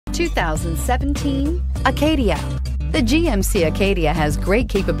2017 Acadia. The GMC Acadia has great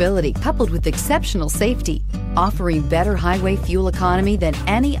capability coupled with exceptional safety, offering better highway fuel economy than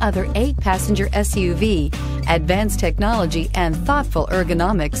any other 8-passenger SUV, advanced technology, and thoughtful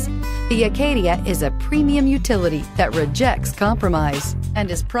ergonomics. The Acadia is a premium utility that rejects compromise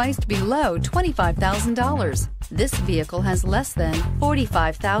and is priced below $25,000. This vehicle has less than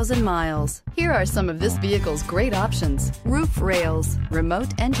 45,000 miles. Here are some of this vehicle's great options: roof rails, remote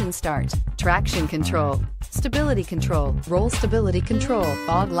engine start, traction control, stability control, roll stability control,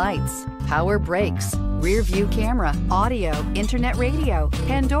 fog lights, power brakes, rear view camera, audio, internet radio,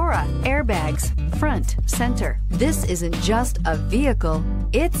 Pandora, airbags, front, center. This isn't just a vehicle,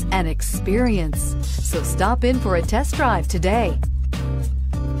 it's an experience. So stop in for a test drive today.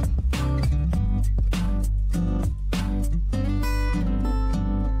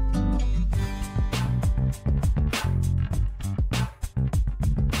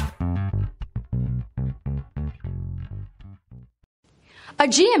 A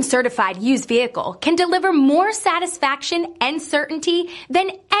GM certified used vehicle can deliver more satisfaction and certainty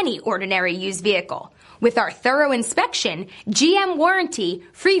than any ordinary used vehicle. With our thorough inspection, GM warranty,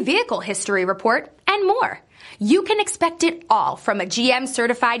 free vehicle history report, and more. You can expect it all from a GM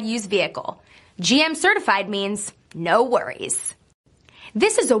certified used vehicle. GM certified means no worries.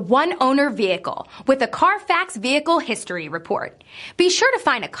 This is a one-owner vehicle with a Carfax Vehicle History Report. Be sure to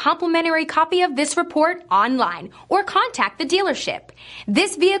find a complimentary copy of this report online or contact the dealership.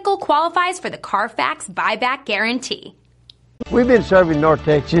 This vehicle qualifies for the Carfax Buyback Guarantee. We've been serving North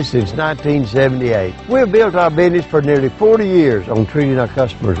Texas since 1978. We've built our business for nearly 40 years on treating our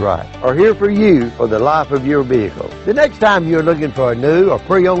customers right. Are here for you for the life of your vehicle. The next time you're looking for a new or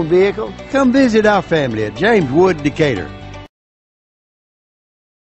pre-owned vehicle, come visit our family at James Wood Decatur.